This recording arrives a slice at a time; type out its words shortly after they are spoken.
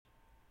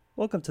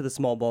Welcome to the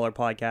Small Baller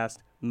Podcast.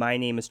 My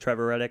name is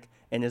Trevor Reddick,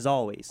 and as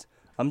always,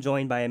 I'm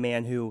joined by a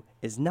man who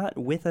is not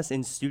with us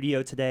in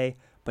studio today,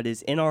 but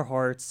is in our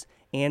hearts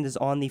and is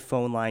on the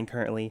phone line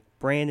currently.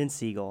 Brandon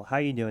Siegel, how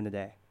are you doing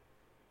today?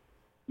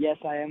 Yes,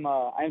 I am.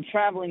 I'm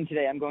traveling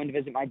today. I'm going to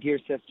visit my dear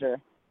sister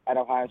at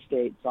Ohio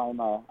State,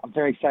 so I'm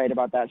very excited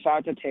about that. Shout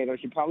out to Taylor.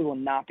 She probably will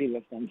not be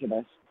listening to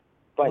this,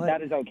 but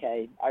that is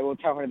okay. I will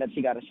tell her that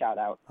she got a shout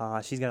out.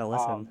 She's got to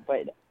listen.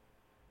 But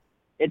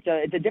it's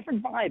a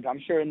different vibe, I'm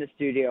sure, in the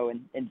studio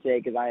and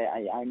today because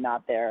I'm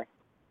not there.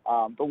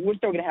 But we're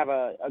still gonna have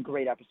a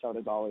great episode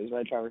as always,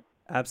 right, Trevor?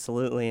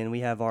 Absolutely, and we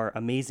have our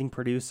amazing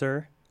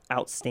producer,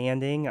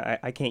 outstanding.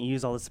 I can't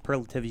use all the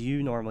superlatives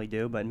you normally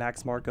do, but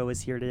Max Marco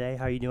is here today.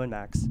 How are you doing,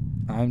 Max?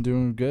 I'm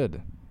doing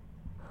good.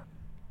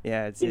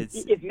 Yeah, it's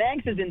if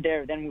Max isn't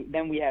there,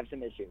 then we have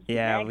some issues.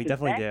 Yeah, we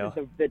definitely Max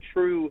do. Is the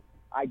true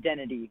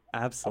identity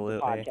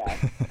Absolutely. of the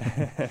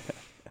podcast.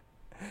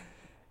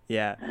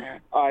 Yeah.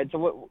 All right.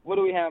 So what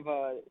do we have?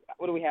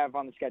 What do we have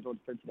on the schedule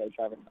for today,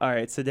 Trevor? All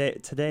right.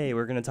 Today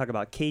we're going to talk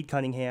about Cade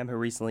Cunningham, who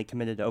recently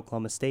committed to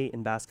Oklahoma State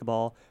in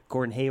basketball.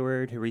 Gordon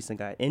Hayward, who recently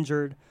got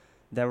injured.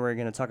 Then we're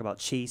going to talk about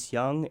Chase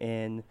Young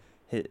and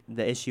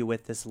the issue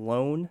with this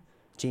loan.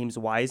 James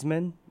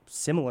Wiseman,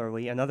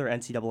 similarly, another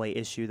NCAA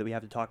issue that we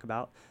have to talk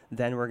about.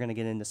 Then we're going to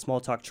get into small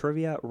talk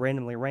trivia,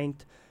 randomly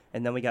ranked,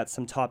 and then we got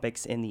some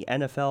topics in the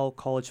NFL,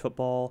 college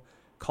football,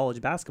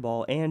 college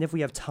basketball, and if we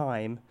have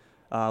time,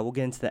 we'll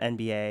get into the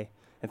NBA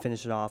and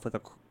finish it off with a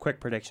quick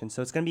prediction.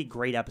 So it's going to be a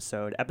great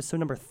episode. Episode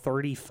number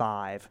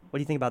 35. What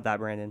do you think about that,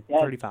 Brandon? Yeah.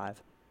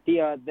 35.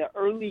 The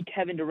early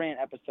Kevin Durant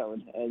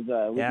episode, as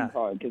we Yeah. can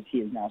call it, because he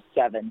is now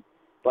 7.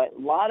 But a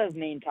lot of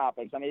main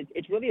topics. I mean,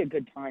 it's really a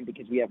good time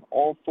because we have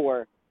all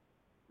 4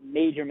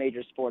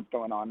 major sports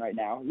going on right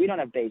now. We don't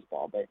have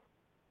baseball, but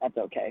that's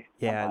okay.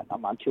 Yeah.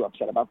 I'm not too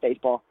upset about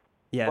baseball.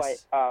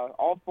 Yes. But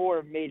all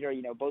 4 major,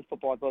 both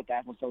football, both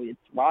basketball. So it's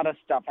a lot of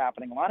stuff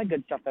happening, a lot of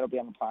good stuff that'll be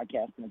on the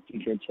podcast in the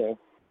future too.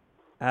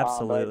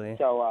 Absolutely.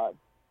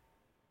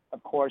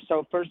 Of course.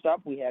 So first up,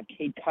 we have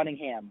Cade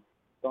Cunningham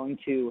going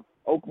to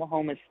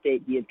Oklahoma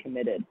State. He is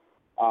committed.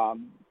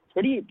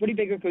 Pretty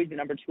big recruit. He's the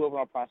number 2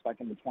 overall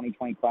prospect in the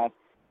 2020 class.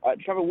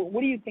 Trevor,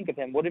 what do you think of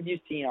him? What have you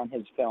seen on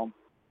his film?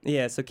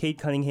 Yeah, so Cade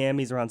Cunningham,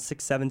 he's around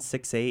 6'7",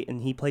 6'8",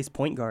 and he plays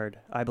point guard,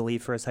 I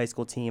believe, for his high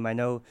school team. I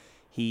know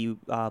he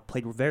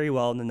played very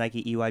well in the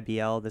Nike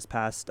EYBL this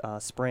past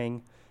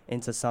spring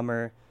into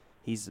summer.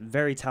 He's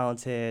very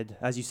talented.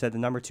 As you said, the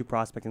number 2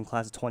 prospect in the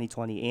class of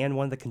 2020 and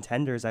one of the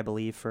contenders, I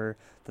believe, for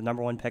the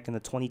number 1 pick in the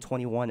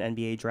 2021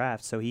 NBA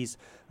draft. So he's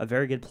a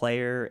very good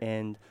player,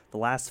 and the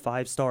last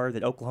 5-star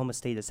that Oklahoma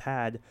State has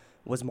had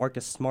was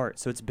Marcus Smart.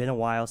 So it's been a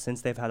while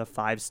since they've had a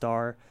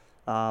 5-star.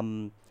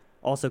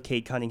 Also,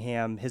 Cade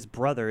Cunningham, his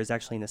brother is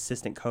actually an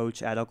assistant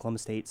coach at Oklahoma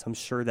State, so I'm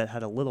sure that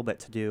had a little bit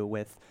to do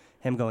with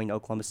him going to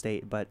Oklahoma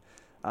State. But,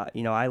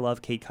 I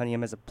love Cade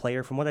Cunningham as a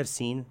player. From what I've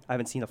seen, I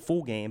haven't seen a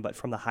full game, but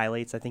from the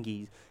highlights, I think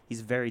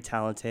he's very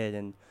talented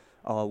and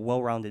a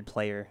well-rounded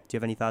player. Do you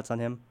have any thoughts on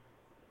him?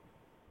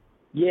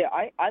 Yeah,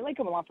 I like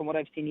him a lot from what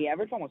I've seen. He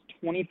averaged almost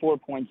 24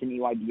 points in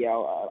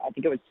EYBL. I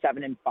think it was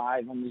 7 and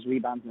 5 on his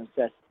rebounds and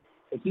assists.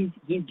 So he's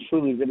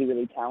truly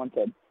really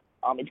talented.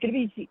 It's gonna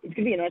be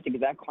interesting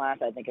because that class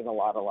I think has a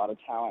lot of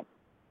talent.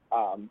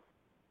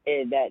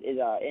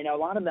 And a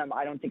lot of them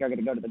I don't think are going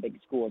to go to the big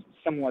schools,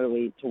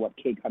 similarly to what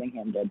Cade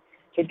Cunningham did.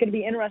 So it's going to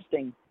be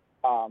interesting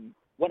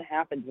what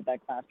happens with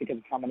that class because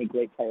of how many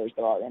great players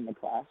there are in the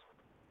class.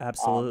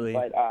 Absolutely.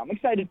 But I'm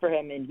excited for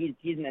him, and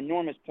he's an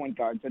enormous point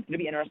guard. So it's going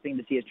to be interesting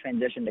to see his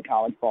transition to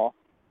college ball,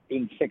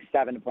 being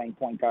 6'7", playing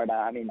point guard.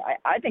 I mean,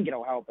 I think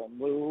it'll help him.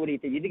 What do you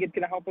think? You think it's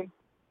going to help him?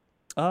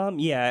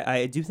 Yeah,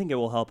 I do think it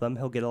will help him.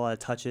 He'll get a lot of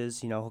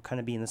touches. He'll kind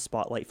of be in the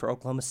spotlight for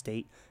Oklahoma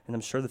State, and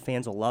I'm sure the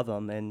fans will love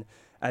him. And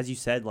as you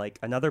said, like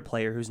another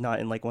player who's not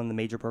in like one of the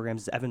major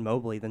programs is Evan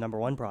Mobley, the number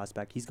 1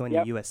 prospect. He's going to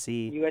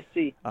USC.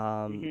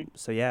 USC.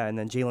 So yeah, and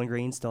then Jalen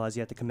Green still has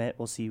yet to commit.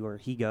 We'll see where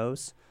he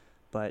goes,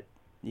 but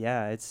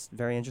yeah, it's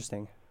very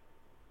interesting.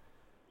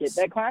 Yeah,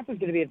 that class is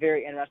going to be a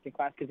very interesting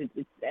class because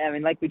it's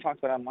like we talked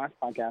about on the last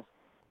podcast,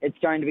 it's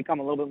starting to become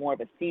a little bit more of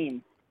a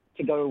theme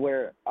to go to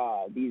where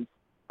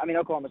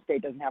Oklahoma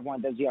State doesn't have one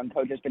of those young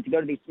coaches, but to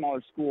go to these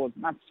smaller schools,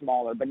 not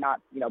smaller, but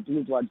not,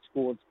 blue blood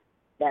schools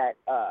that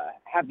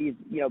have these,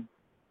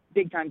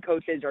 big-time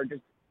coaches or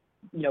just,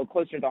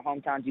 closer to their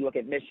hometowns. You look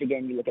at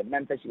Michigan, you look at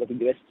Memphis, you look at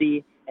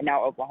USC, and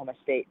now Oklahoma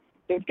State.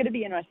 So it's going to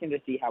be interesting to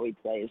see how he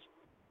plays.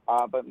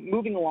 But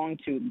moving along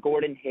to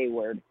Gordon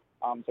Hayward.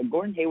 So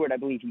Gordon Hayward, I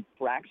believe he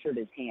fractured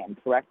his hand,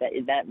 correct?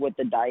 Is that what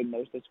the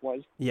diagnosis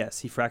was?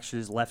 Yes, he fractured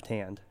his left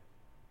hand.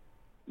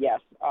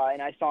 Yes,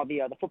 and I saw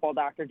the football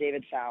doctor,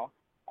 David Chow,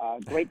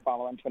 great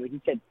follow on Twitter.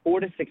 He said 4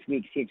 to 6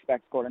 weeks he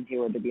expects Gordon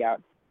Hayward to be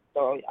out.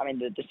 So, I mean,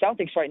 the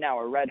Celtics right now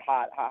are red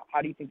hot.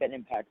 How do you think that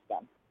impacts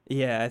them?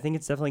 Yeah, I think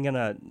it's definitely going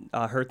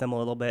to hurt them a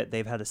little bit.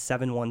 They've had a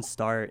 7-1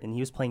 start, and he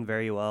was playing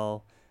very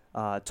well.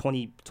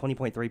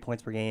 20.3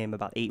 points per game,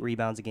 about 8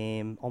 rebounds a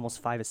game,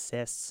 almost 5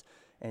 assists,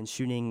 and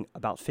shooting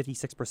about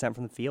 56%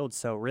 from the field.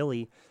 So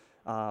really,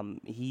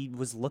 he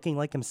was looking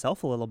like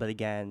himself a little bit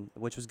again,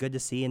 which was good to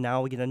see. And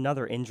now we get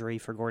another injury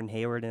for Gordon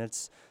Hayward, and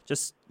it's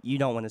just you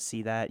don't want to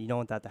see that. You don't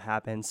want that to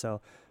happen.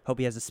 So hope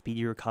he has a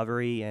speedy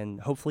recovery, and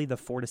hopefully the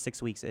 4 to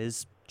 6 weeks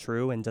is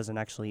true and doesn't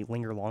actually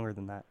linger longer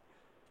than that.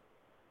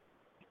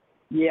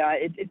 Yeah,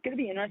 it's going to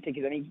be interesting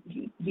because, I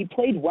mean, he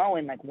played well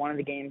in, like, one of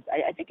the games.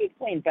 I think he's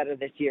playing better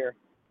this year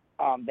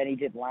than he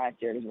did last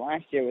year, because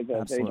last year was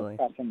a very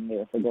depressing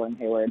year for Gordon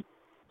Hayward.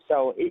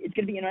 So it's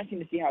going to be interesting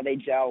to see how they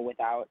gel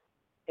without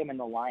him in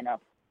the lineup.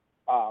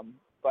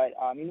 But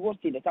I mean, we'll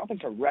see. The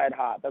Celtics are red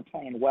hot. They're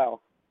playing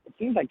well. It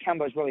seems like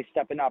Kemba's really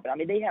stepping up. And I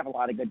mean, they have a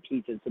lot of good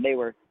pieces, so they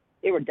were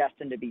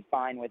destined to be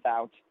fine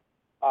without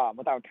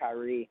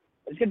Kyrie.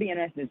 It's going to be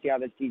interesting to see how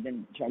this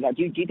season turns out.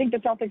 Do you think the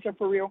Celtics are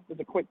for real?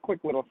 Just a quick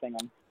little thing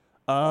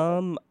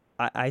on.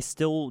 I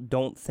still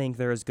don't think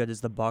they're as good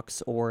as the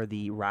Bucks or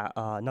the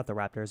not the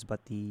Raptors,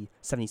 but the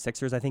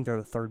 76ers. I think they're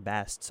the third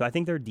best. So I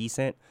think they're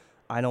decent.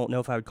 I don't know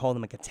if I would call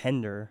them a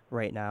contender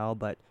right now,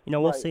 but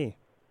we'll see.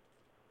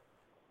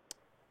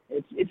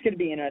 It's going to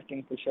be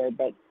interesting for sure.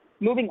 But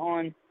moving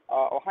on,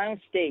 Ohio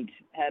State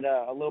had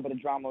a little bit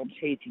of drama with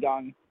Chase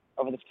Young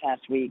over this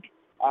past week,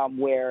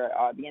 where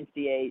the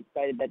NCAA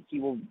cited that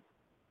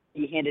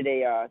he handed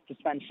a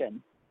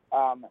suspension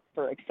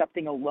for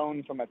accepting a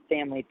loan from a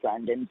family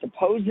friend, and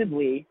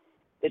supposedly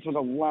this was a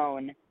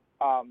loan.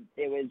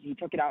 He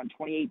took it out in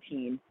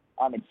 2018.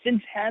 It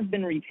since has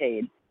been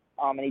repaid,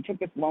 and he took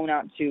this loan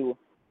out to,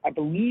 I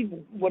believe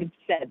what it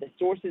said, the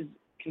sources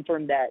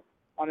confirmed that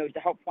it was to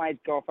help fly his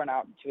girlfriend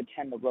out to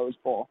attend the Rose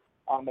Bowl.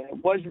 And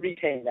it was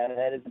repaid. That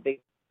is a big.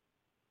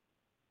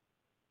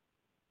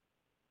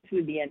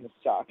 To the end, it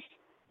sucks.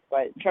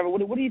 But Trevor,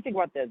 what do you think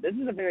about this? This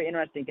is a very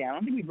interesting thing. I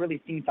don't think we've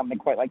really seen something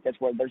quite like this,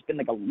 where there's been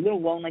like a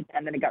little loan like that,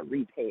 and then it got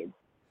repaid.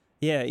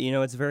 Yeah,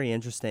 it's very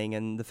interesting,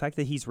 and the fact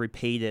that he's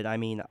repaid it. I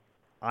mean,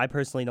 I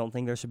personally don't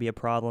think there should be a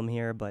problem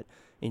here, but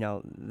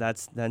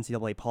that's the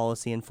NCAA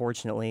policy,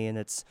 unfortunately, and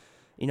it's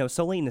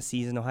so late in the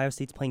season. Ohio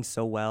State's playing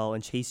so well,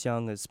 and Chase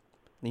Young is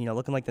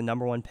looking like the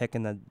number one pick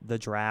in the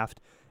draft.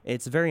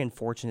 It's very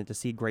unfortunate to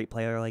see a great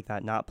player like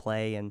that not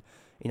play, and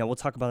we'll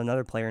talk about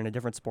another player in a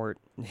different sport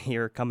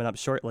here coming up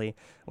shortly,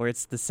 where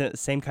it's the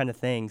same kind of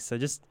thing. So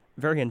just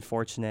very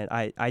unfortunate.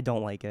 I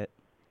don't like it.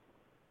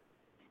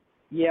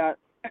 Yeah,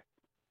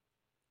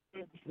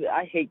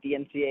 I hate the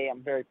NCAA.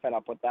 I'm very fed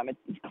up with them.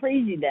 It's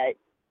crazy that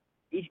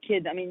these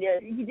kids. I mean,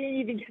 he didn't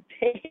even get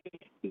paid.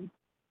 He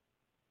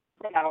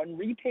went out and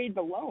repaid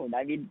the loan.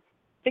 I mean,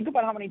 think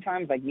about how many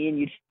times like me and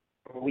you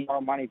we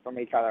borrow money from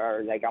each other.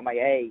 Or, like I'm like,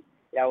 hey.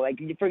 Like,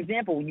 for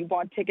example, when you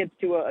bought tickets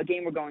to a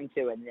game we're going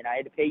to, and then I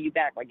had to pay you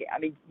back. Like, I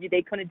mean,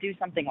 they couldn't do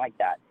something like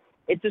that.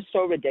 It's just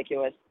so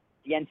ridiculous.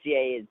 The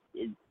NCAA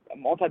is a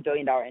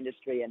multi-billion-dollar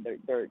industry, and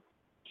they're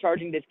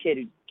charging this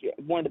kid who's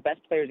one of the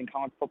best players in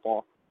college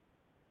football.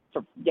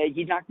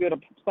 He's not going to be able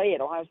to play at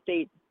Ohio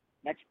State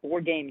next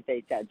 4 games,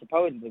 they said,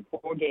 supposedly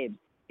 4 games,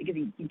 because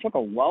he took a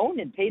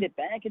loan and paid it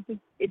back.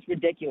 It's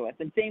ridiculous.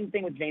 And same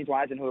thing with James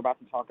Wiseman, who we're about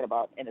to talk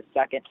about in a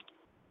second.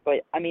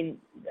 But, I mean,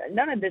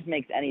 none of this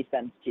makes any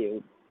sense to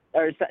you,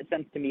 or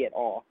sense to me at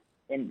all.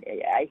 And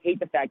I hate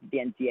the fact that the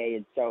NCAA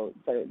is so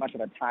much of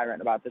a tyrant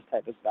about this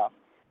type of stuff,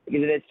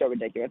 because it is so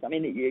ridiculous. I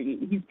mean,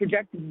 he's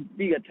projected to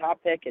be a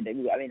top pick. And, I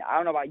mean, I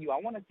don't know about you. I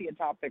want to see a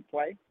top pick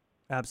play.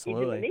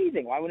 Absolutely. He's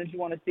amazing. Why wouldn't you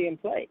want to see him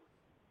play?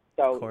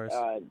 So,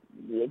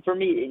 for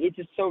me, it's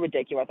just so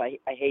ridiculous. I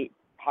hate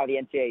how the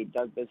NCAA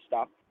does this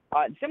stuff.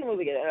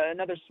 Similarly,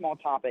 another small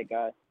topic,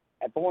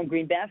 at Bowling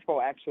Green basketball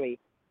actually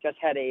just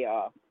had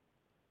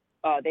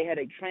they had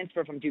a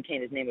transfer from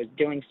Duquesne. His name was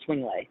Dylan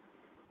Swingley.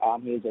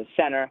 He was a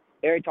center,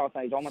 very tall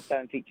center. He's almost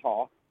 7 feet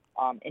tall.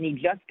 And he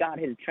just got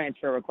his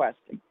transfer request.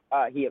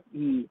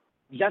 He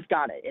just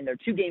got it, and there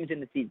are 2 games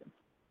in the season.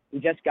 He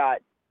just got,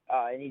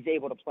 and he's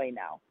able to play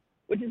now,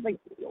 which is like,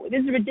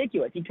 this is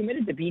ridiculous. He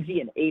committed to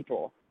BG in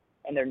April,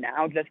 and they're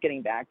now just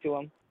getting back to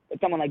him. But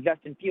someone like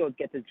Justin Fields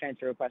gets his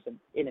transfer request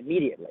in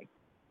immediately.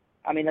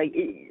 I mean, like,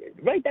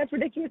 right? That's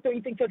ridiculous. Don't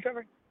you think so,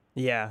 Trevor?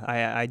 Yeah,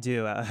 I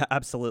do.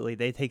 Absolutely.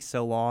 They take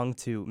so long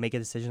to make a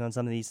decision on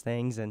some of these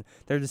things, and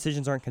their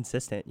decisions aren't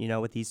consistent.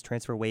 With these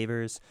transfer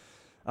waivers,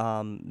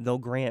 they'll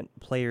grant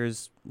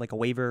players like a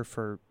waiver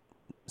for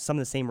some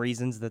of the same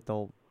reasons that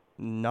they'll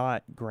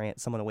not grant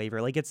someone a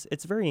waiver. Like,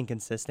 it's very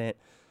inconsistent.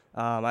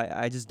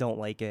 I just don't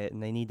like it,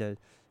 and they need to,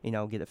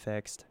 get it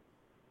fixed.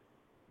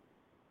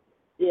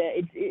 Yeah,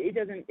 it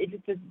doesn't. It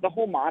just the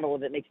whole model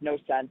of it makes no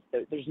sense.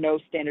 There's no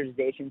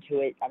standardization to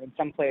it. I mean,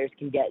 some players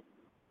can get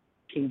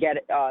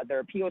their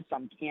appeals,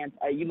 some can't.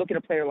 You look at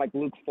a player like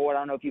Luke Ford. I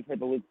don't know if you've heard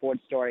the Luke Ford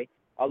story.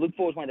 Luke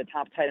Ford was one of the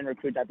top tight end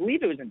recruits. I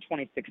believe it was in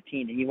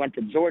 2016, and he went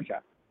to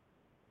Georgia.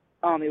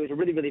 It was a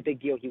really, really big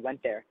deal. He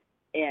went there.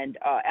 And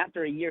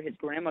after a year, his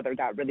grandmother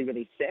got really,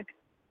 really sick,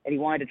 and he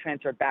wanted to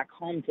transfer back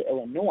home to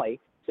Illinois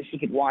so she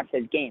could watch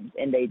his games.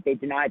 And they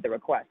denied the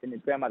request, and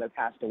his grandmother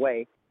passed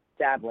away,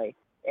 sadly,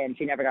 and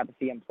she never got to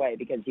see him play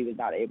because he was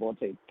not able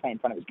to play in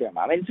front of his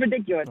grandma. I mean, it's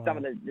ridiculous, some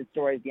of the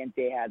stories the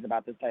NCAA has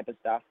about this type of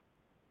stuff.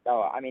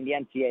 So, I mean, the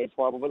NCAA is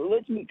horrible. But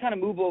let's kind of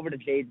move over to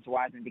James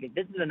Wiseman, because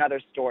this is another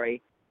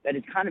story that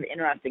is kind of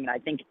interesting, and I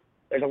think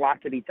there's a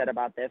lot to be said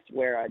about this,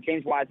 where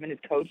James Wiseman is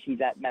coach. He's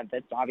at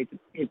Memphis. So obviously,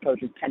 his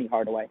coach is Penny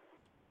Hardaway.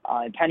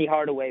 And Penny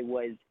Hardaway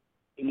was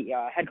the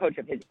head coach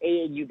of his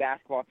AAU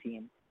basketball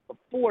team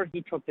before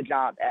he took the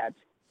job at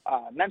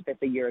Memphis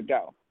a year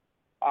ago.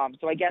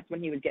 So I guess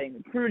when he was getting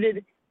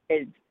recruited,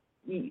 his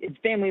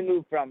family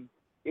moved from,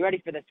 you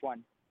ready for this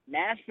one,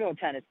 Nashville,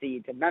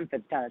 Tennessee to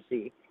Memphis,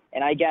 Tennessee.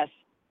 And I guess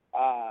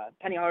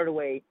Penny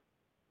Hardaway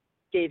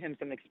gave him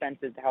some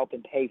expenses to help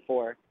him pay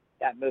for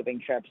that moving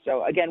trip.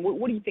 So again,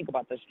 what do you think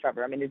about this,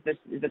 Trevor? I mean, is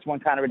this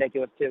one kind of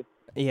ridiculous too?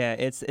 Yeah,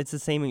 it's the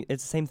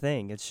same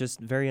thing. It's just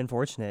very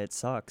unfortunate. It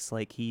sucks.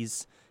 Like he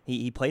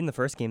played in the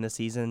first game this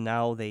season.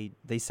 Now they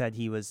said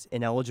he was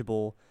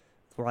ineligible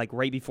for like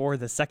right before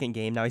the second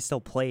game. Now he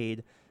still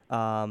played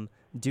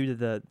due to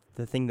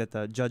the thing that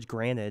the judge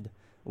granted,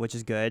 which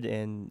is good.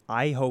 And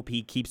I hope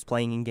he keeps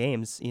playing in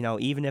games. You know,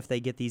 even if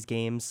they get these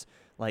games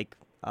like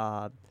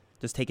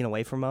just taken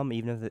away from them,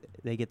 even if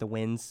they get the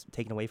wins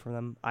taken away from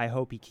them, I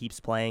hope he keeps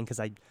playing because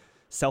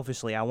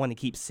selfishly, I want to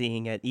keep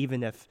seeing it,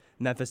 even if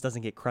Memphis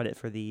doesn't get credit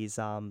for these.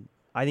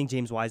 I think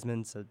James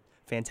Wiseman's a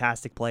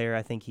fantastic player.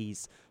 I think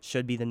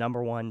should be the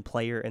number one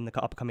player in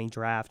the upcoming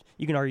draft.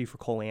 You can argue for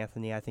Cole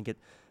Anthony. I think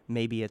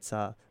maybe it's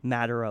a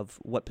matter of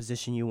what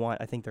position you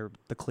want. I think they're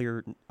the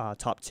clear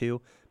top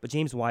two. But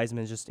James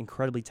Wiseman is just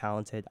incredibly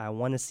talented. I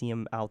want to see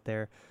him out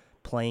there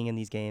playing in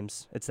these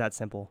games. It's that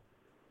simple.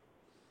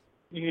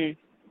 Mm-hmm.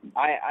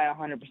 I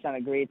 100%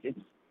 agree.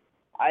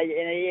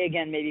 And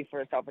again, maybe for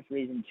a selfish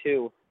reason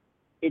too.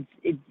 It's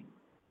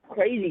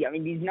crazy. I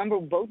mean,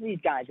 both of these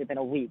guys within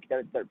a week,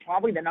 they're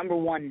probably the number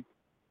one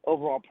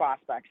overall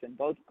prospects in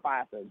both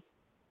classes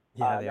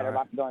that are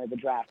about to go into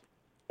the draft.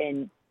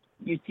 And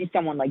you see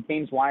someone like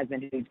James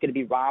Wiseman who's going to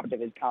be robbed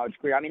of his college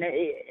career. I mean,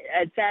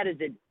 as sad as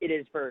it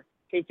is for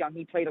Chase Young,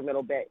 he played a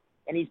little bit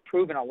and he's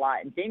proven a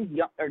lot. And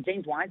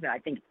James Wiseman, I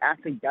think,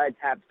 actually does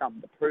have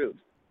something to prove,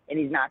 and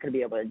he's not going to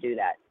be able to do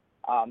that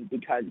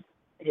because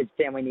his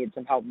family needs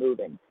some help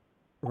moving.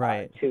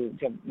 Right. To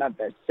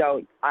Memphis.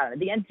 So, I don't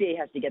know. The NCAA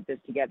has to get this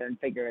together and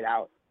figure it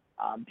out.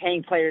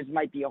 Paying players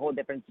might be a whole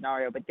different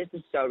scenario, but this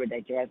is so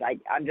ridiculous.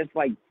 I'm just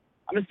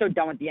so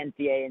done with the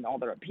NCAA and all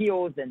their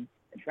appeals and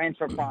the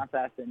transfer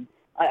process. And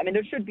I mean,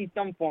 there should be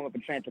some form of a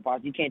transfer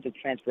process. You can't just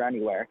transfer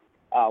anywhere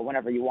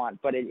whenever you want,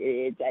 but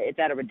it's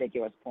at a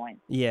ridiculous point.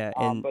 Yeah,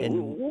 and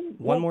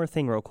one more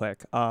thing real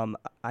quick.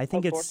 I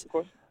think of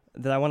course.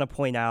 that I want to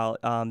point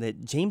out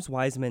that James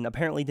Wiseman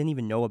apparently didn't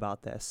even know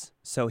about this.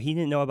 So he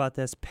didn't know about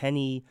this.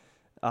 Penny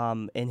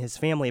and his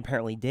family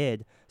apparently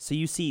did. So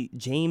you see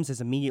James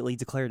is immediately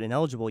declared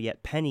ineligible,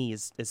 yet Penny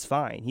is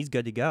fine. He's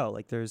good to go.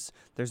 Like there's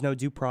no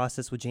due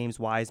process with James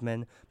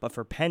Wiseman. But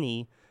for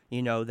Penny,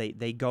 you know,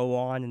 they go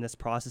on in this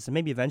process and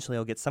maybe eventually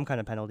he'll get some kind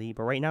of penalty.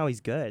 But right now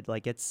he's good.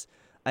 Like it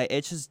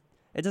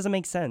doesn't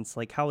make sense.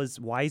 Like how is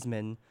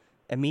Wiseman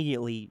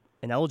immediately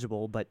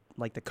ineligible, but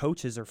like the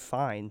coaches are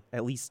fine,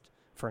 at least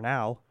for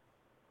now.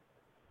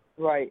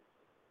 Right.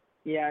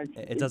 Yeah.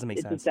 It doesn't make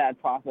sense. It's a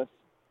sad process.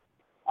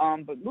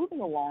 But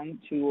moving along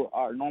to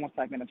our normal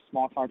segment of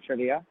Small Talk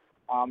Trivia,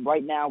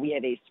 right now we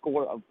have a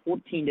score of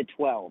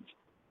 14-12.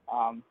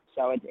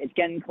 So it's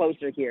getting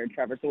closer here,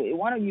 Trevor. So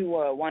why don't you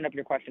wind up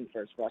your question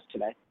first for us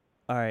today?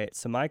 All right.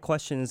 So my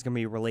question is going to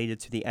be related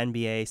to the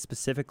NBA,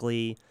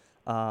 specifically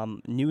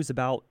news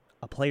about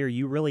a player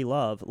you really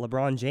love,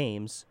 LeBron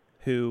James,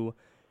 who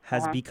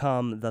has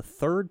become the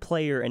third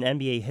player in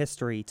NBA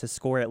history to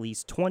score at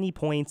least 20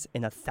 points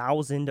in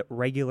 1,000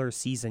 regular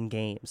season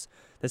games.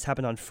 This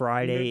happened on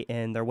Friday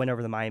in their win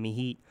over the Miami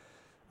Heat.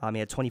 He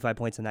had 25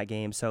 points in that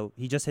game. So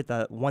he just hit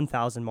the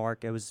 1,000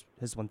 mark. It was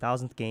his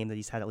 1,000th game that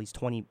he's had at least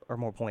 20 or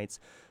more points.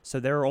 So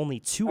there are only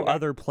two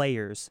other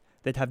players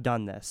that have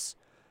done this.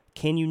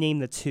 Can you name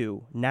the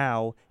two?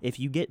 Now, if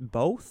you get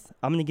both,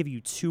 I'm going to give you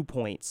 2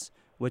 points,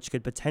 which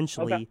could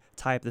potentially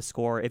tie up the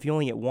score. If you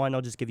only get one,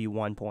 I'll just give you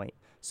 1 point.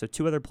 So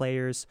two other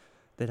players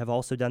that have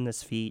also done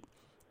this feat,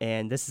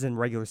 and this is in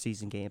regular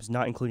season games,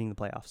 not including the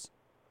playoffs.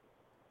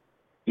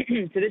 So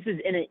this is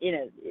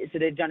so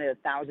they've done it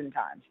 1,000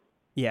 times.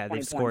 Yeah,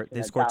 they've scored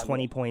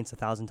 20 points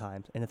 1,000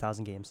 times in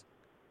 1,000 games.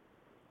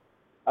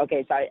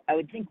 Okay, so I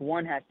would think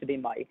one has to be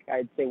Mike.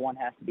 I'd say one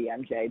has to be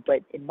MJ,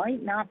 but it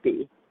might not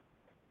be.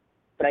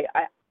 But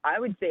I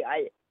would say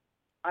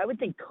I would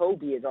think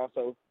Kobe is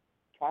also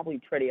probably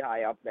pretty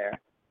high up there.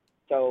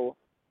 So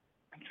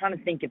I'm trying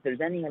to think if there's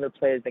any other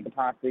players that could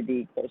possibly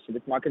be close to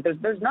this mark. Because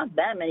there's not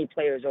that many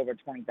players over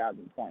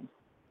 20,000 points.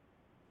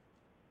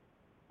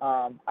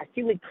 I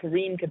feel like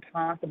Kareem could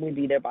possibly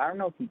be there, but I don't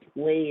know if he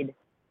played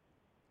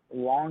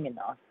long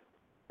enough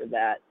for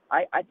that.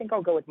 I think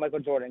I'll go with Michael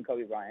Jordan and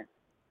Kobe Bryant.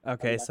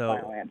 Okay, so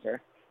final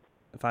answer.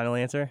 Final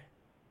answer?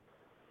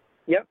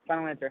 Yep,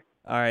 final answer.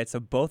 All right, so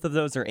both of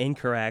those are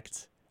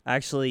incorrect.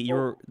 Actually,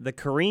 the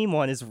Kareem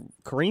one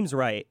Kareem's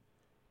right.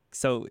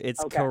 So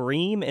it's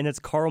Kareem and it's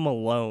Karl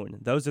Malone.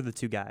 Those are the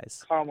two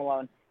guys. Karl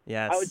Malone.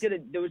 Yes.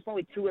 There was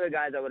only two other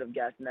guys I would have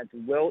guessed, and that's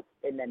Wilt,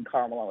 and then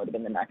Karl Malone would have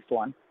been the next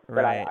one.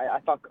 Right. But I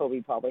thought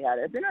Kobe probably had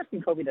it. It's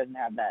interesting Kobe doesn't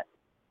have that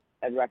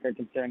record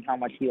considering how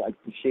much he likes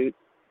to shoot.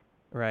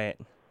 Right.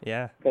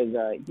 Yeah.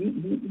 because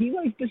he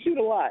likes to shoot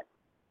a lot.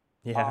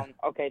 Yeah.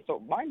 Okay, so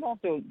mine's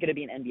also going to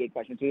be an NBA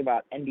question. It's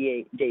about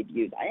NBA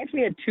debuts. I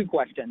actually had two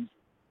questions,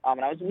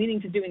 and I was leaning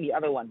to doing the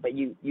other one, but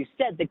you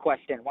said the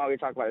question while we were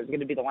talking about it. It was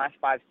going to be the last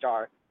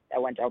 5-star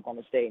that went to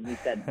Oklahoma State,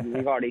 and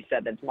we've already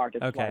said that's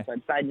Marcus Okay. Smart, so I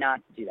decided not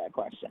to do that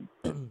question.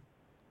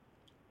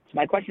 So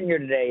my question here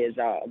today is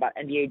about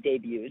NBA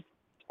debuts,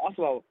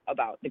 also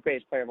about the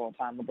greatest player of all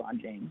time,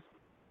 LeBron James.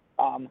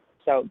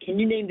 So can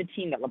you name the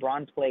team that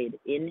LeBron played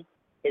in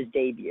his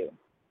debut?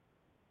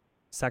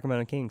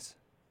 Sacramento Kings.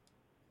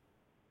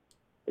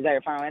 Is that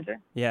your final answer?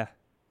 Yeah.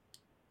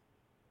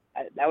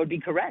 That would be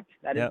correct.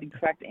 That is Yep. the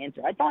correct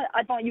answer. I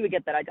thought you would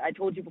get that. I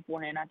told you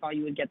beforehand. I thought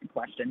you would get the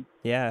question.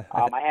 Yeah.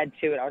 I had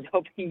two, and I was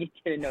hoping you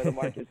didn't know the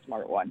Marcus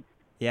Smart one.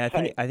 Yeah, I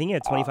think he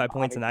had 25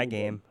 points in that obviously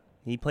he game.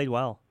 He played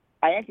well.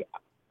 I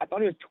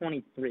thought it was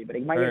 23, but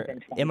it might have been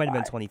 25. It might have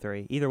been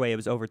 23. Either way, it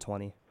was over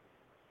 20.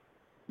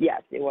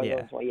 Yes, it was.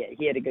 Yeah. Well, yeah,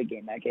 he had a good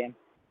game that game.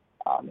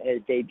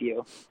 His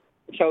debut,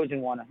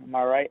 chosen one. Am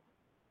I right?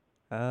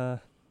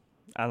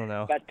 I don't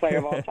know. Best player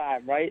of all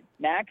time, right?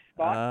 Max?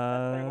 Thoughts?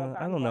 Best player of all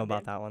time? I don't know LeBron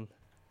about James? that one.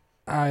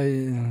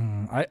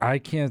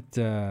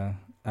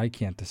 I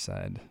can't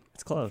decide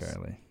It's close.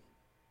 fairly.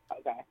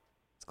 Okay.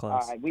 It's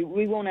close. All right.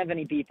 We won't have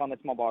any beef on the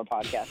Small Baller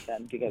podcast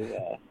then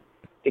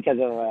because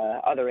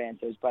of other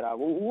answers. But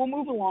we'll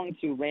move along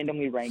to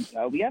randomly ranked.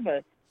 We have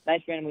a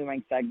nice randomly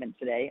ranked segment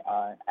today.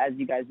 As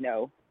you guys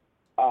know,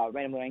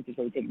 randomly ranked is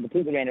where we take a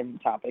completely random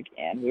topic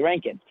and we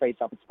rank it. It's pretty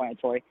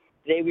self-explanatory.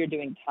 Today we are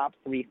doing top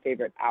 3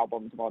 favorite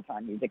albums of all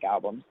time, music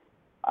albums.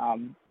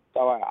 So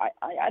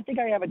I think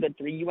I have a good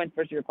 3. You went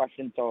first with your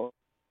question, so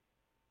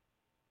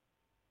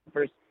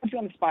first, put you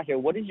on the spot here.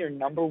 What is your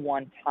number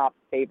 1 top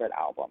favorite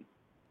album?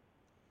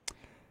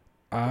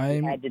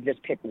 I had to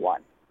just pick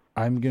one.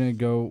 I'm gonna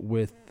go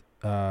with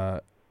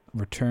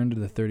 "Return to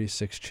the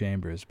 36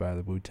 Chambers" by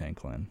the Wu-Tang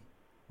Clan.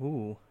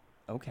 Ooh.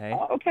 Okay.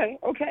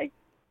 Okay.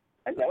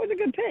 That was a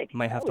good pick.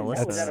 Might have to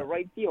listen That to was out that. of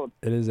right field.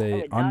 It is I a would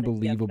not accept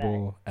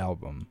unbelievable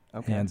album,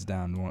 Okay. hands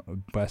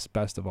down,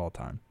 best of all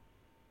time.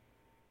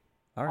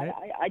 All right.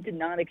 I did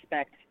not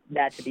expect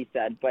that to be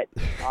said, but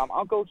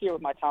I'll go here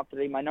with my top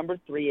 3. My number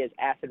 3 is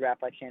Acid Rap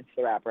by Chance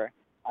the Rapper.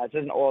 This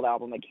is an old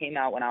album. It came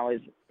out when I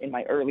was in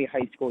my early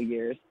high school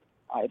years.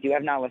 If you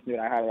have not listened to it,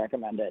 I highly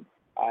recommend it.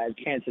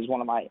 Chance is one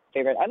of my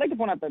favorite. I'd like to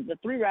point out the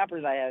 3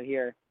 rappers I have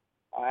here,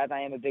 as I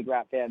am a big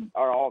rap fan,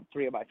 are all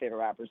 3 of my favorite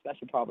rappers. That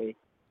should probably.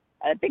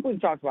 I think we've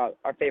talked about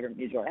our favorite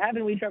music artists.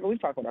 Haven't we, Trevor? We've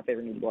talked about our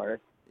favorite music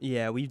artists.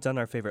 Yeah, we've done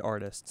our favorite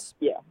artists.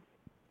 Yeah.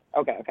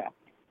 Okay.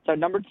 So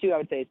number 2, I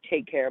would say, is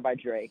Take Care by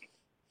Drake.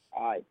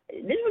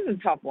 This was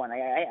a tough one.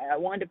 I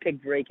wanted to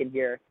pick Drake in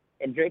here,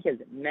 and Drake has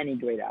many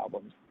great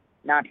albums,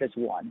 not just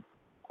one.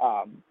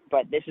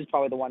 But this is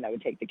probably the one that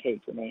would take the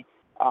cake for me.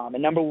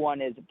 And number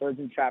 1 is Birds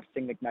and Traps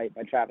Sing McKnight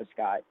by Travis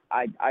Scott.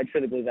 I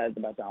truly believe that is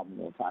the best album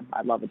of all time.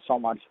 I love it so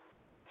much.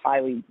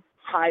 Highly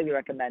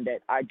recommend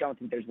it. I don't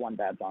think there's one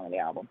bad song on the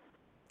album.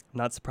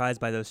 Not surprised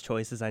by those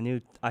choices.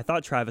 I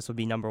thought Travis would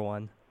be number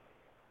 1.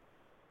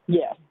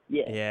 Yeah.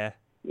 Yeah.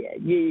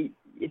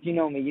 If you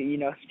know me, you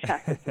know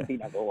Travis would be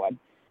number 1.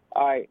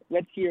 All right,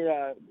 let's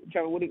hear,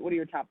 Trevor, what are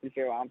your top 3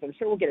 favorite albums? I'm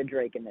sure we'll get a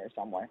Drake in there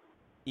somewhere.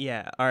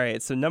 Yeah. All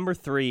right. So number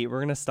 3, we're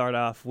gonna start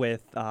off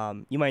with.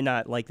 You might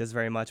not like this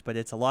very much, but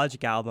it's a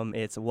Logic album.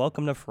 It's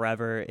Welcome to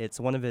Forever. It's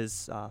one of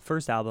his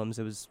first albums.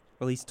 It was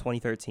released in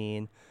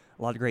 2013.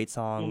 A lot of great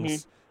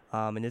songs.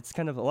 And it's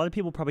kind of a lot of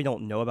people probably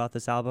don't know about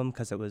this album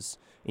because it was,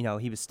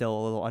 he was still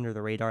a little under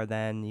the radar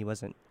then. He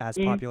wasn't as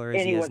popular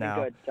as and he is wasn't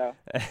now. Good, so.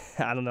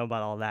 I don't know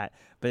about all that,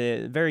 but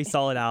a very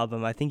solid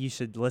album. I think you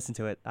should listen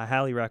to it. I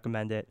highly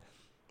recommend it.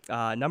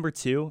 Number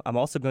 2, I'm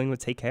also going with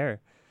Take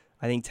Care.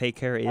 I think Take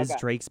Care is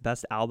Drake's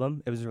best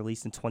album. It was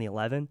released in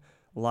 2011.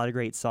 A lot of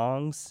great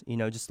songs.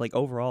 Just like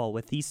overall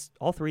with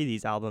all 3 of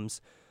these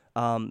albums,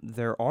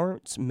 there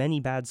aren't many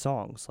bad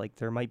songs. Like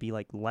there might be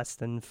like less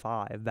than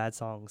 5 bad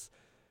songs,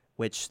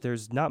 which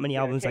there's not many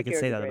albums I could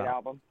say that about.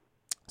 Album.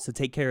 So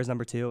Take Care is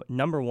number 2.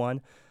 Number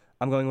 1,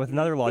 I'm going with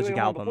another Logic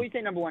album. Before you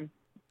say number 1.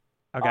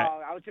 Okay.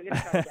 I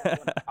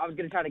was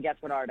gonna try to guess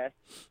what artist.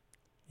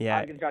 Yeah.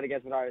 I was gonna try to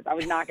guess what artist. I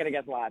was not gonna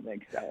guess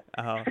Logic. So.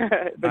 Oh.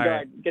 But go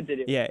ahead,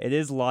 continue. Yeah, it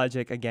is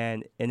Logic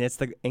again, and it's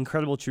the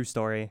Incredible True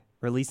Story,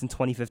 released in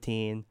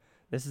 2015.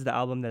 This is the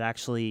album that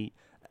actually,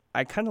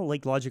 I kind of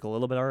like Logic a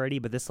little bit already,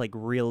 but this like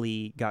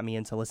really got me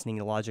into listening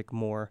to Logic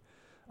more.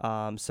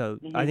 So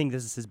I think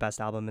this is his best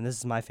album, and this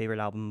is my favorite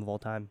album of all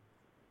time.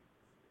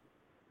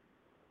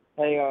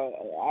 Hey,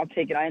 I'll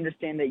take it. I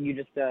understand that you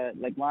just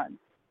like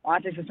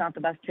Logic's is not the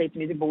best taste in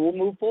music, but we'll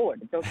move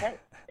forward. It's okay.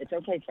 It's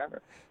okay,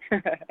 Trevor.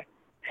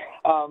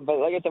 But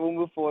like I said, we'll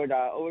move forward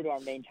over to our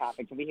main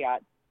topics. We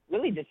got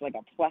really just like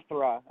a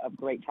plethora of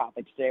great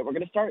topics today. We're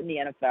going to start in the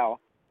NFL,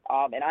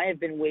 and I have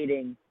been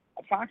waiting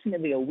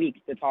approximately a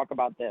week to talk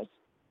about this.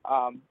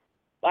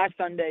 Last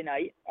Sunday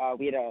night,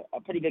 we had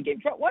a pretty good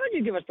game. Why don't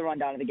you give us the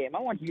rundown of the game? I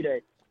want you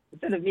to,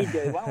 instead of me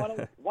doing,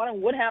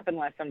 what happened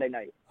last Sunday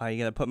night? Are you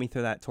gonna put me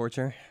through that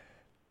torture?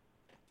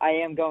 I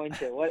am going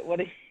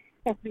to.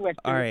 We went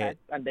All through right. that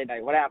Sunday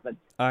night. What happened?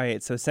 All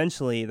right, so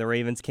essentially the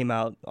Ravens came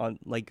out on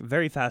like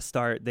very fast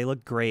start. They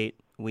looked great.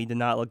 We did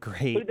not look Who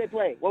great. did they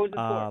play? What was the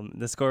score?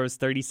 The score was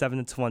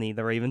 37-20.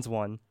 The Ravens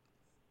won.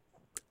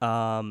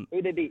 Who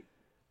did they beat?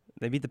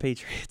 They beat the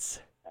Patriots.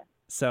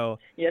 So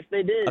Yes,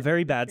 they did. a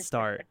very bad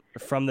start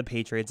from the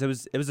Patriots. It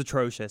was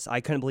atrocious.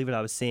 I couldn't believe what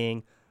I was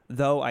seeing,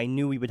 though I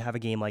knew we would have a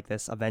game like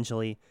this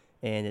eventually,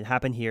 and it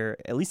happened here.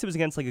 At least it was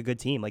against like a good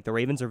team. Like the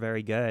Ravens are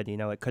very good. You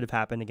know, it could have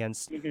happened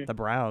against the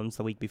Browns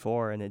the week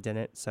before, and it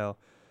didn't. So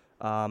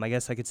I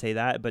guess I could say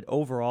that. But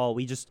overall,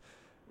 we just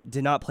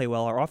did not play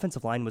well. Our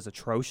offensive line was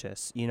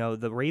atrocious. You know,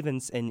 the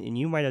Ravens, and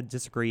you might have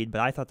disagreed,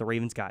 but I thought the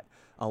Ravens got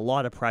a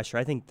lot of pressure.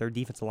 I think their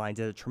defensive line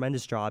did a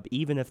tremendous job,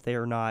 even if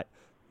they're not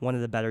one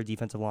of the better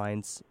defensive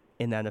lines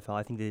in the NFL.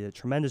 I think they did a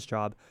tremendous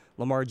job.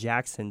 Lamar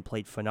Jackson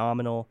played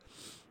phenomenal.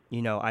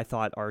 You know, I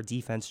thought our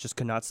defense just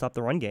could not stop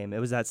the run game. It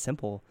was that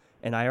simple.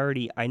 And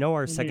I know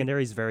our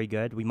secondary is very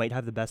good. We might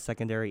have the best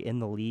secondary in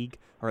the league,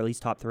 or at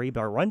least top 3.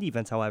 But our run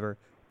defense, however,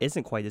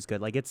 isn't quite as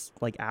good. Like it's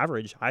like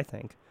average, I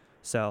think.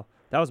 So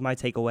that was my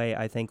takeaway.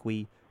 I think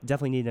we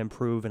definitely need to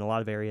improve in a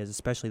lot of areas,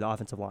 especially the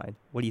offensive line.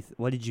 What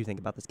did you think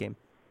about this game?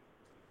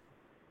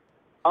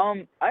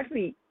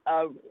 Actually,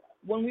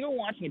 when we were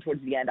watching it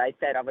towards the end, I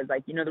was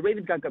like, you know, the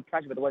Ravens got good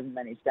pressure, but there wasn't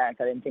many sacks.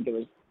 I didn't think it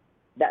was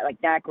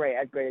that great,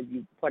 as great as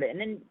you put it. And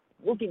then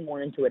looking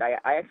more into it, I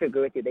actually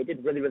agree with you. They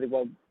did really, really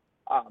well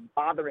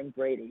bothering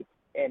Brady.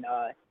 And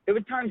there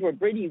was times where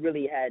Brady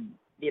really had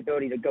the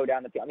ability to go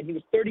down the field. I mean, he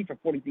was 30 for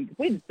 40. He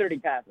completed 30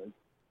 passes.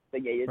 So,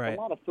 yeah, it's Right.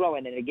 a lot of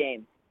throwing in a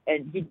game.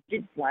 And he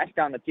did flash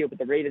down the field, but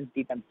the Ravens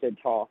defense stood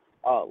tall.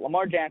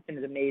 Lamar Jackson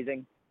is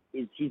amazing.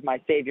 He's my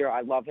savior.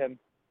 I love him.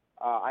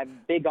 I'm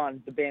big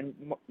on the band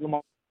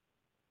Lamar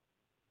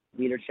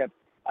leadership.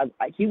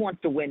 He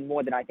wants to win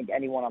more than I think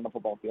anyone on the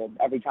football field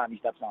every time he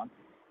steps on.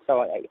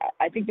 So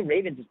I think the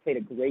Ravens just played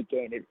a great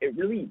game. It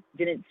really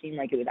didn't seem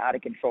like it was out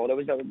of control. There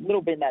was a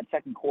little bit in that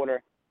second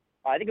quarter.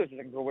 I think it was the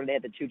second quarter where they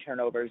had the 2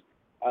 turnovers,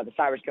 the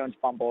Cyrus Jones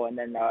fumble, and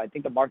then I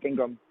think the Mark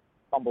Ingram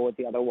fumble was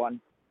the other one,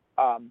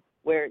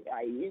 where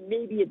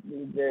maybe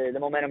the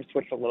momentum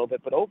switched a little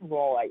bit. But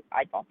overall,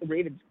 I thought the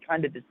Ravens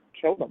kind of just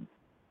killed them.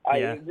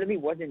 Yeah. It really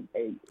wasn't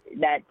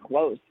that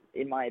close,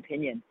 in my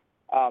opinion.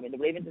 And the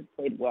Ravens have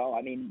played well.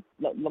 I mean,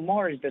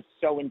 Lamar is just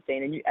so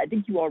insane. And I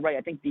think you are right.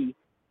 I think the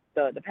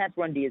Pats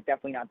run D is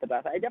definitely not the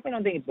best. I definitely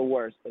don't think it's the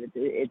worst, but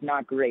it's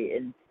not great.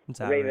 And It's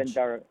the average. Ravens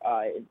are,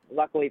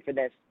 luckily for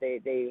this,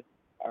 they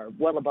are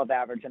well above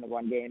average in the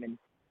run game. And,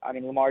 I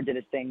mean, Lamar did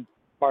his thing.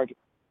 Mark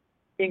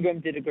Ingram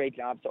did a great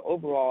job. So,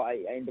 overall,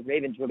 the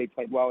Ravens really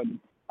played well. And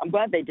I'm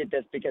glad they did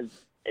this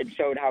because it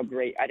showed how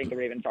great I think the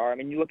Ravens are. I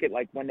mean, you look at,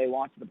 like, when they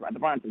lost to the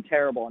Browns were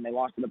terrible, and they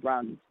lost to the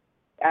Browns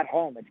at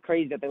home. It's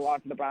crazy that they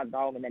lost to the Browns at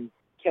home and then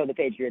killed the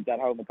Patriots at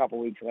home a couple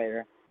weeks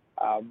later.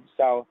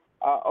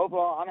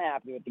 Overall, I'm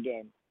happy with the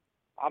game.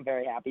 I'm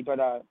very happy. But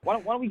why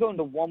don't we go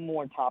into one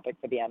more topic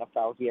for the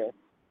NFL here?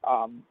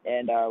 We're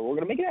going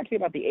to make it actually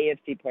about the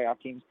AFC playoff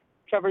teams.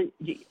 Trevor,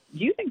 do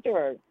you think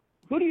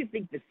who do you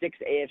think the 6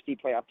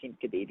 AFC playoff teams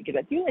could be? Because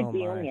I feel like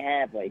we only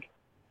have like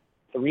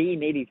 3,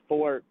 maybe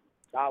 4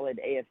 solid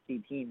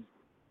AFC teams.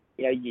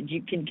 You know,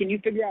 can you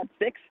figure out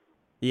 6?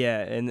 Yeah,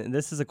 and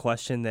this is a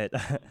question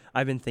that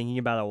I've been thinking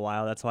about a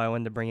while. That's why I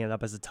wanted to bring it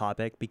up as a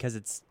topic, because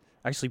it's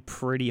actually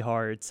pretty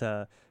hard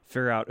to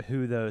figure out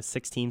who those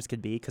 6 teams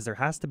could be, because there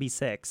has to be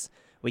 6.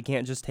 We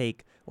can't just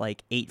take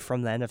like 8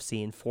 from the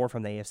NFC and 4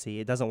 from the AFC.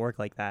 It doesn't work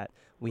like that.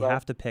 We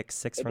have to pick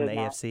 6 from the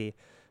AFC.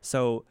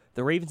 So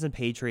the Ravens and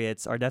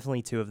Patriots are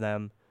definitely 2 of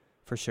them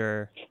for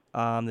sure.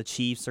 The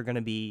Chiefs are going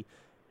to be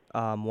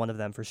one of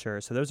them for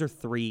sure. So those are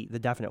 3, the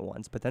definite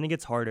ones. But then it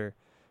gets harder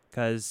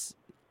because,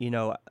 you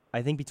know,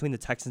 I think between the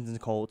Texans and the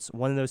Colts,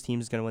 one of those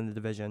teams is going to win the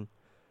division.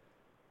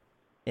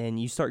 And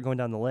you start going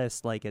down the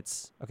list, like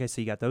it's, okay,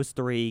 so you got those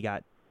 3. You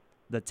got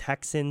the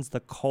Texans, the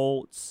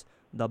Colts,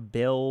 the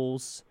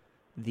Bills,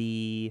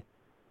 the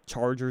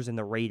Chargers, and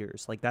the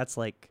Raiders. Like that's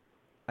like,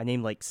 I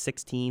named like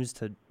 6 teams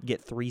to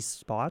get 3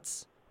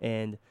 spots.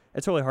 And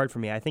it's really hard for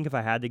me. I think if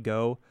I had to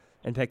go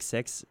and pick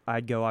 6,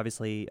 I'd go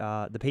obviously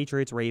the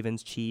Patriots,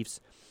 Ravens, Chiefs.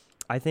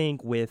 I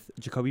think with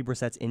Jacoby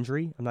Brissett's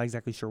injury, I'm not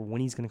exactly sure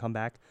when he's going to come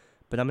back,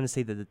 but I'm going to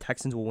say that the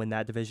Texans will win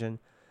that division.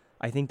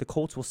 I think the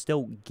Colts will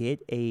still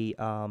get a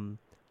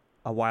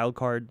wild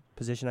card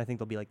position. I think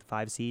they'll be like the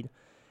 5 seed.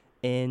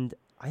 And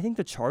I think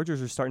the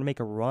Chargers are starting to make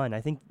a run. I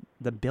think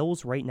the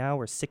Bills right now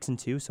are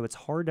 6-2, so it's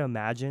hard to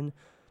imagine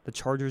the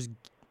Chargers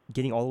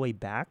getting all the way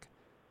back.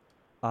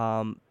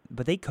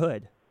 But they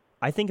could.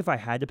 I think if I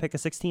had to pick a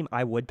 6 team,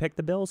 I would pick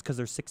the Bills because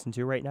they're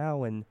 6-2 right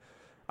now, and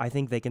I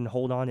think they can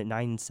hold on at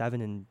 9-7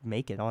 and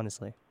make it,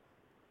 honestly.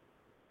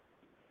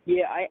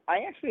 Yeah, I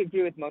actually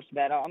agree with most of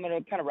that. I'm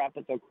going to kind of wrap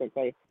this up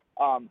quickly.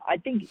 I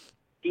think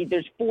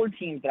there's 4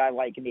 teams that I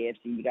like in the AFC.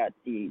 You got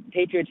the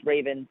Patriots,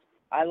 Ravens.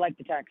 I like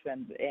the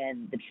Texans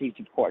and the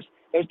Chiefs, of course.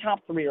 Those top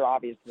 3 are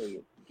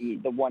obviously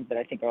the ones that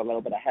I think are a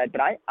little bit ahead.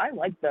 But I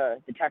like the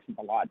Texans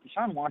a lot.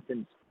 Deshaun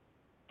Watson's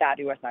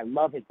fabulous, and I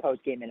love his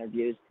post-game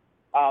interviews.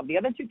 The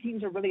other 2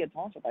 teams are really a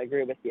toss-up. I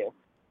agree with you.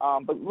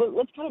 But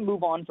let's kind of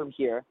move on from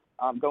here.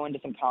 go into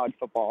some college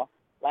football.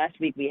 Last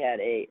week we had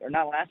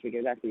not last week, it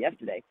was actually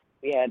yesterday.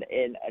 We had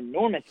an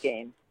enormous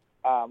game.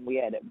 We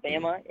had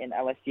Bama and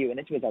LSU, and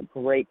this was a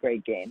great,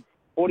 great game.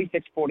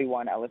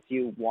 46-41,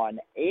 LSU won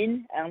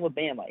in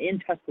Alabama, in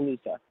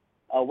Tuscaloosa.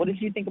 What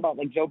did you think about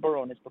Joe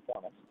Burrow and his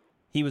performance?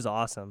 He was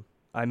awesome.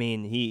 I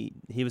mean,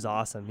 he was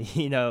awesome.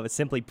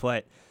 Simply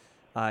put,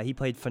 he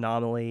played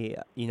phenomenally.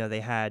 They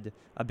had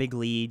a big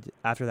lead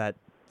after that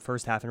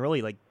first half, and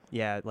really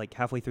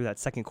halfway through that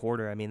second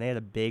quarter. I mean, they had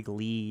a big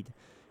lead,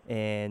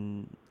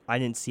 and I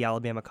didn't see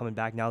Alabama coming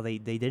back. Now they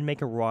did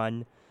make a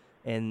run,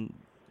 and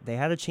they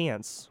had a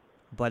chance,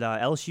 but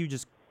LSU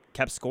just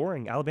kept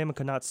scoring. Alabama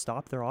could not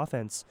stop their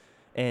offense.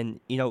 And,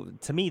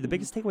 to me, the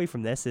biggest takeaway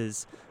from this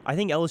is I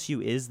think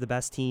LSU is the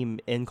best team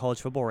in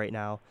college football right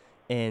now.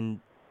 And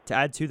to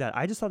add to that,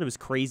 I just thought it was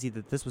crazy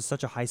that this was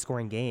such a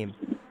high-scoring game.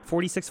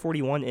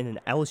 46-41 in an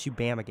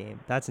LSU-Bama game.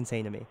 That's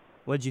insane to me.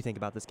 What did you think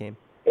about this game?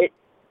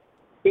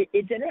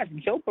 It's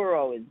interesting. Joe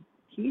Burrow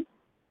he's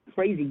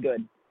crazy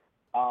good.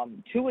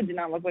 Tua did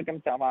not look like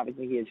himself.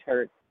 Obviously, he is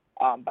hurt.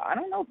 But I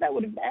don't know if that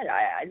would have been.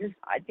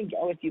 I think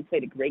LSU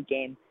played a great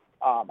game.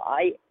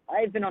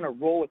 I've been on a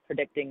roll with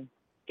predicting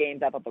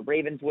games. I thought the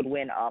Ravens would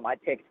win. I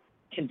picked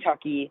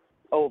Kentucky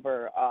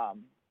over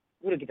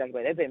who did Kentucky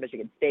play? They played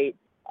Michigan State.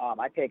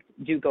 I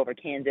picked Duke over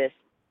Kansas.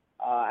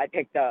 I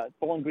picked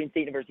Bowling Green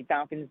State University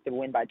Falcons to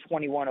win by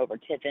 21 over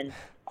Tiffin.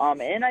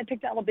 And I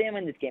picked Alabama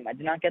in this game. I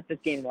did not get this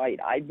game right.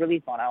 I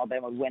really thought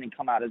Alabama would win and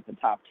come out as the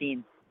top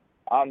team.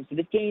 So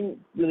this game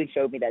really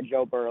showed me that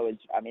Joe Burrow is,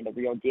 the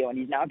real deal. And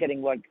he's now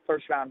getting,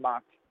 first-round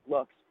mock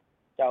looks.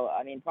 So,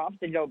 props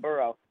to Joe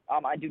Burrow.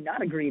 I do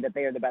not agree that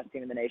they are the best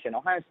team in the nation.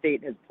 Ohio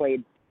State has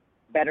played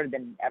better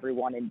than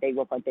everyone, and they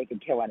look like they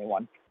could kill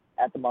anyone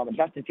at the moment.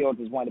 Justin Fields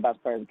is one of the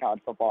best players in college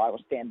football. I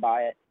will stand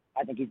by it.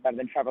 I think he's better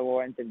than Trevor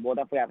Lawrence, and we'll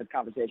definitely have this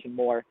conversation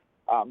more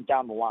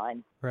down the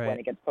line when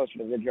it gets closer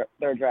to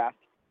their draft.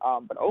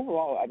 But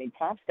overall,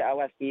 props to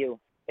LSU.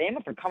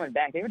 Bama for coming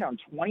back. They were down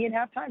 20 at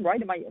halftime,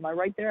 right? Am I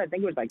right there? I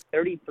think it was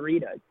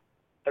 33-13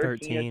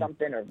 or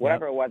something, or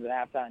whatever it was at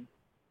halftime.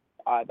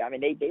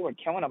 They were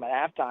killing them at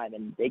halftime,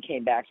 and they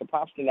came back. So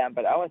props to them.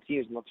 But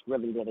LSU looks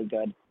really, really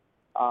good.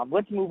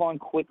 Let's move on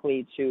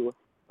quickly to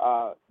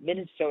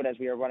Minnesota as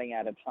we are running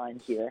out of time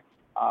here.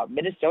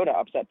 Minnesota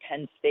upset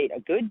Penn State,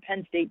 a good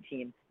Penn State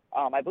team.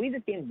 I believe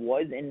this game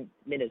was in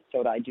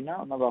Minnesota. I do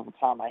not remember off the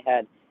top of my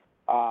head.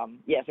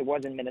 Yes, it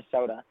was in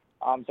Minnesota.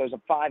 So it was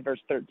a 5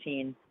 versus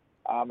 13.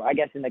 I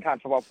guess in the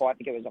college football poll, I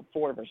think it was a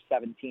 4 versus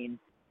 17.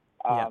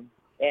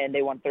 And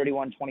they won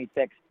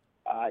 31-26.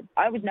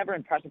 I was never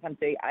impressed with Penn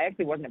State. I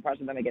actually wasn't impressed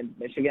with them against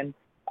Michigan.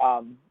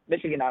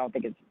 Michigan, I don't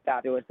think is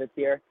fabulous this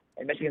year,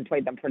 and Michigan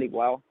played them pretty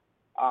well.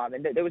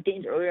 And there was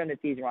games earlier in the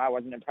season where I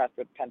wasn't impressed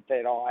with Penn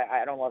State at all.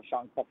 I don't love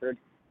Sean Clifford.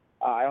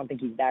 I don't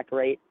think he's that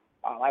great.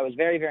 I was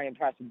very, very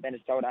impressed with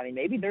Minnesota.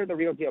 Maybe they're the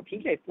real deal.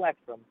 PJ Fleck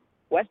from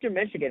Western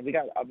Michigan. We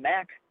got a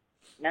Mac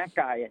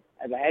guy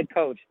as a head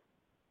coach.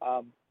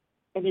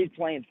 And he's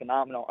playing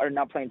phenomenal, or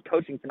not playing,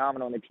 coaching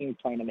phenomenal, and the team's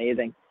playing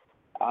amazing.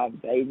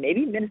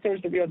 Maybe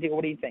Minnesota's the real deal.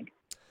 What do you think?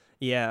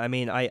 Yeah,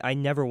 I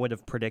never would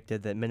have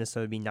predicted that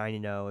Minnesota would be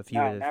 9-0 if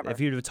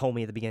you would have told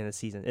me at the beginning of the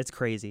season. It's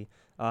crazy.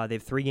 They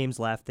have 3 games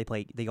left.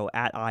 They go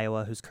at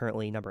Iowa, who's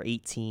currently number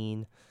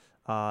 18.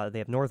 They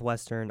have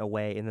Northwestern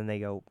away, and then they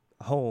go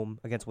home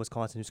against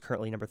Wisconsin, who's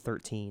currently number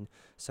 13.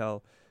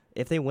 So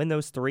if they win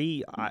those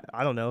 3,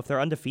 I don't know. If they're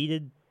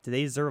undefeated, do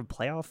they deserve a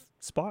playoff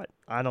spot?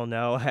 I don't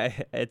know. I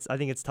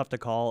think it's tough to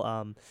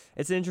call.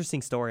 It's an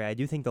interesting story. I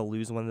do think they'll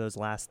lose one of those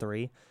last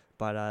 3,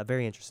 but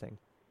very interesting.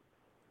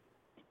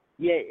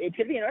 Yeah, it's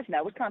going to be interesting.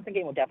 That Wisconsin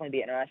game will definitely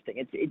be interesting.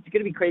 It's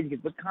going to be crazy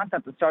because Wisconsin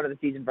at the start of the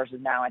season versus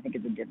now, I think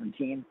it's a different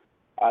team.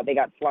 They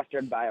got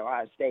flustered by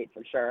Ohio State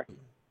for sure.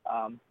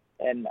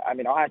 And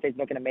Ohio State's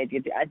looking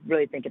amazing. I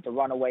really think it's a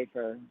runaway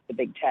for the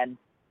Big Ten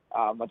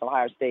with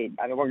Ohio State.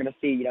 We're going to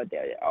see,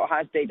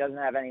 Ohio State doesn't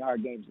have any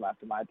hard games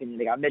left, in my opinion.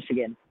 They got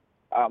Michigan,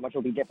 which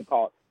will be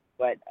difficult,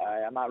 but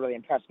I'm not really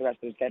impressed with the rest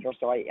of the schedule.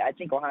 So I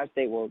think Ohio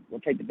State will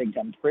take the Big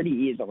Ten pretty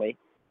easily.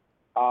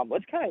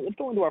 Let's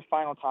go into our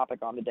final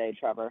topic on the day,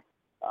 Trevor,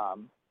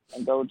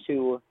 and go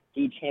to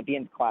the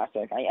Champions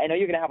Classic. I know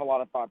you're going to have a lot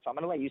of thoughts, so I'm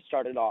going to let you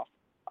start it off.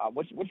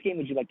 Which game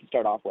would you like to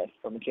start off with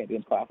from the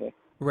Champions Classic?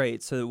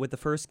 Right, so with the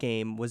first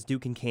game was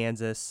Duke and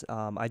Kansas.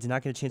 I did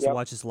not get a chance to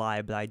watch this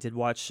live, but I did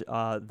watch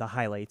the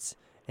highlights.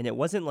 And it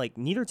wasn't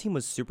neither team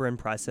was super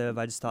impressive.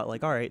 I just thought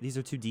all right, these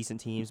are 2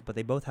 decent teams, but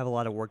they both have a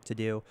lot of work to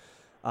do.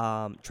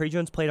 Trey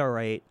Jones played all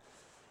right,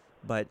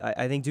 but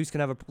I think Duke's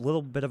going to have a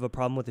little bit of a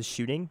problem with his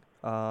shooting.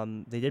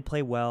 They did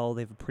play well.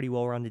 They have a pretty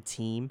well-rounded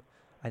team.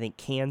 I think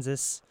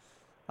Kansas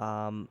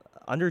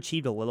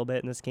underachieved a little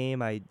bit in this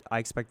game. I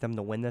expect them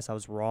to win this. I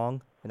was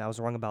wrong, and I was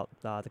wrong about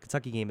the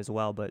Kentucky game as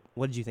well. But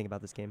what did you think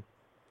about this game?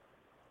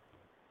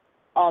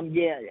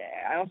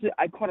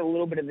 I caught a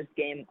little bit of this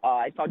game.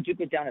 I saw Duke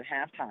was down at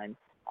halftime.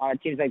 It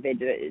seems like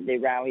they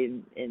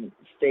rallied and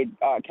stayed,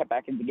 kept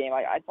back in the game.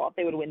 I thought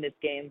they would win this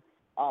game.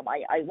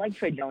 I like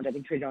Trey Jones. I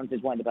think Trey Jones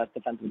is one of the best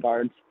defensive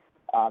guards,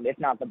 if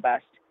not the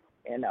best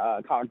in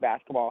college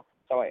basketball.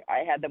 So I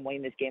had them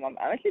winning this game. I'm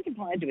actually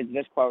surprised it was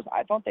this close.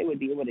 I thought they would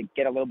be able to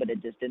get a little bit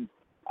of distance.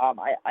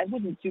 I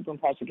wasn't super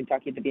impressed with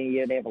Kentucky at the beginning of the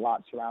year. They have a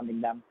lot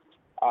surrounding them.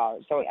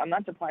 So I'm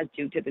not surprised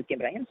Duke took this game,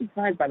 but I am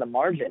surprised by the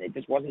margin. It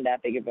just wasn't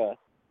that big of a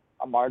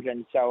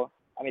margin. So,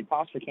 I mean,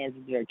 props for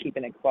Kansas. They're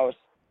keeping it close.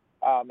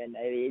 And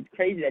it's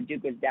crazy that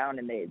Duke was down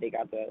and they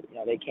got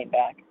they came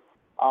back.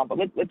 But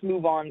let's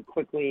move on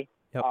quickly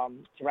to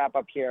wrap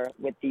up here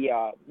with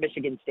the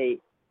Michigan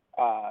State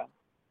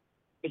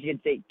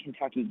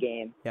Kentucky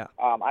game. Yeah.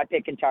 I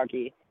picked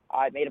Kentucky.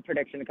 I made a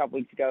prediction a couple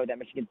weeks ago that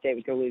Michigan State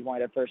was going to lose one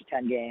of their first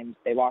 10 games.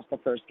 They lost the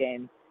first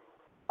game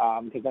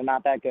because they're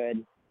not that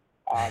good.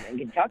 And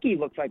Kentucky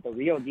looks like the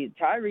real deal.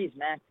 Tyrese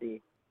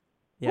Maxey.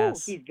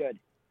 Yes. Ooh, he's good.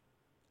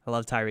 I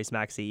love Tyrese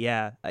Maxey.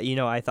 Yeah.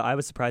 I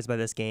was surprised by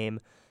this game.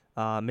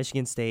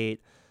 Michigan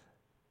State.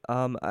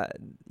 None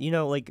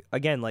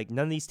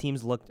of these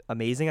teams looked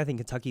amazing. I think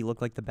Kentucky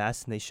looked like the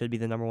best, and they should be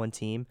the number one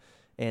team.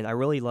 And I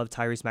really love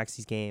Tyrese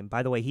Maxey's game.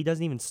 By the way, he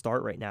doesn't even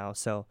start right now,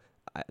 so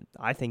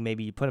I think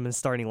maybe you put him in the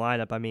starting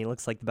lineup. I mean, he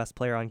looks like the best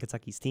player on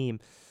Kentucky's team.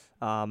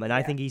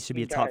 I think he should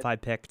be a top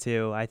 5 pick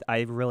too.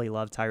 I really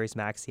love Tyrese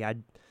Maxey.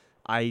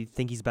 I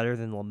think he's better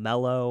than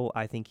LaMelo.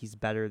 I think he's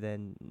better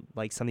than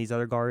like some of these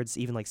other guards,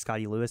 even like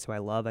Scotty Lewis, who I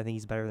love. I think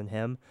he's better than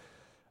him.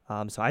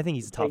 So I think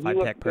he's a top 5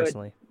 pick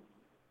personally.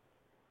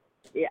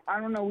 Yeah, I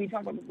don't know. We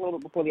talked about this a little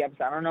bit before the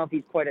episode. I don't know if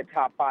he's quite a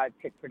top 5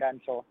 pick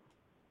credential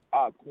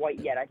quite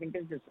yet. I think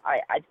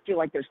I feel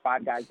like there's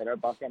 5 guys that are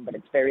above him, but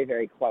it's very,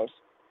 very close.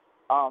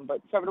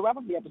 But Trevor, to wrap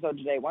up the episode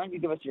today, why don't you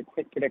give us your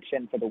quick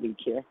prediction for the week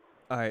here?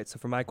 All right, so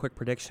for my quick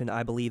prediction,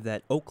 I believe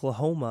that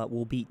Oklahoma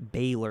will beat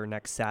Baylor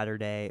next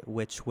Saturday,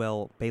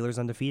 Baylor's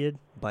undefeated,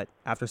 but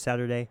after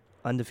Saturday,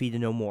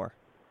 undefeated no more.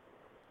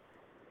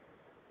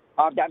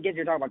 I guess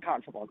you're talking about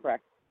college football,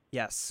 correct?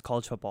 Yes,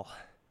 college football.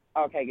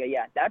 Okay, good.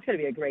 Yeah, that's going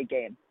to be a great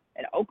game.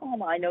 And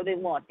Oklahoma, I know they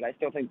lost, but I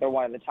still think they're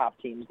one of the top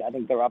teams. I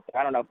think they're up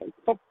there. I don't know if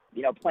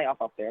they're playoff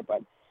up there,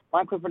 but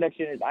my quick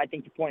prediction is I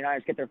think the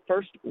 49ers get their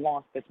first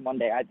loss this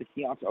Monday. I have the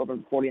Seahawks over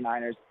the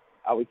 49ers.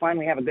 We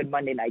finally have a good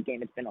Monday night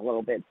game. It's been a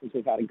little bit since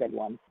we've had a good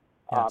one.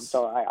 Yes.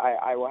 So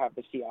I will have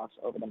the Seahawks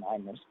over the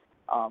Niners.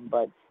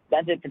 But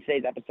that's it for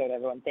today's episode,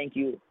 everyone. Thank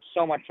you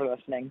so much for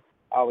listening.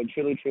 We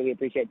truly, truly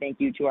appreciate it.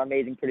 Thank you to our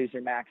amazing producer,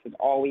 Max, as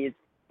always.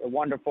 You're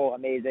wonderful,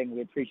 amazing.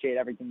 We appreciate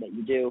everything that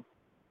you do.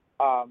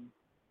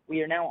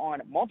 We are now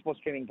on multiple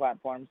streaming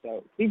platforms,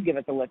 so please give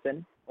us a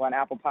listen. We're on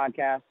Apple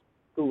Podcasts,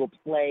 Google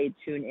Play,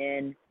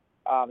 TuneIn,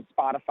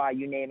 Spotify,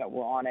 you name it,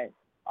 we're on it.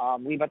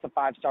 Leave us a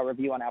 5-star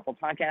review on Apple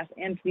Podcasts,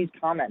 and please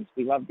comment.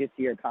 We love to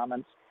see your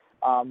comments.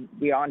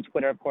 We are on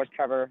Twitter, of course,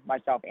 Trevor,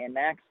 myself, and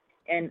Max,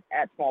 and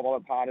at Small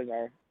Bullet Pod is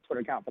our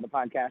Twitter account for the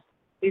podcast.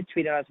 Please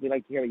tweet at us. We'd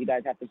like to hear what you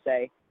guys have to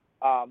say.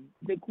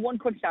 One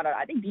quick shout-out.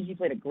 I think BG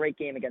played a great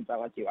game against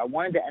LSU. I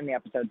wanted to end the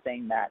episode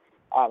saying that.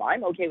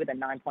 I'm okay with a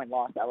 9-point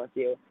loss to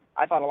LSU.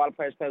 I thought a lot of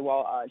players played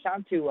well. Shout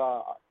out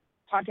to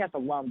podcast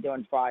alum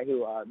Dylan Fry,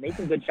 who made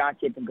some good shots,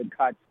 hit some good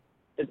cuts.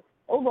 Just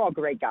overall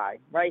great guy,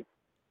 right?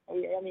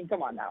 I mean,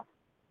 come on now.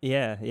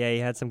 Yeah, he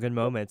had some good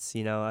moments.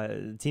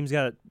 The team's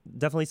got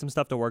definitely some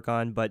stuff to work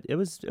on, but it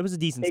was a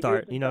decent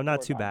start.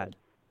 Not too bad.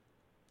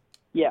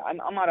 Yeah,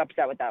 I'm not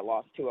upset with that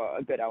loss to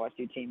a good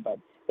LSU team. But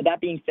with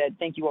that being said,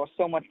 thank you all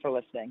so much for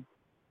listening,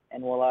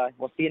 and we'll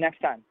see you next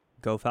time.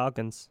 Go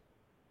Falcons.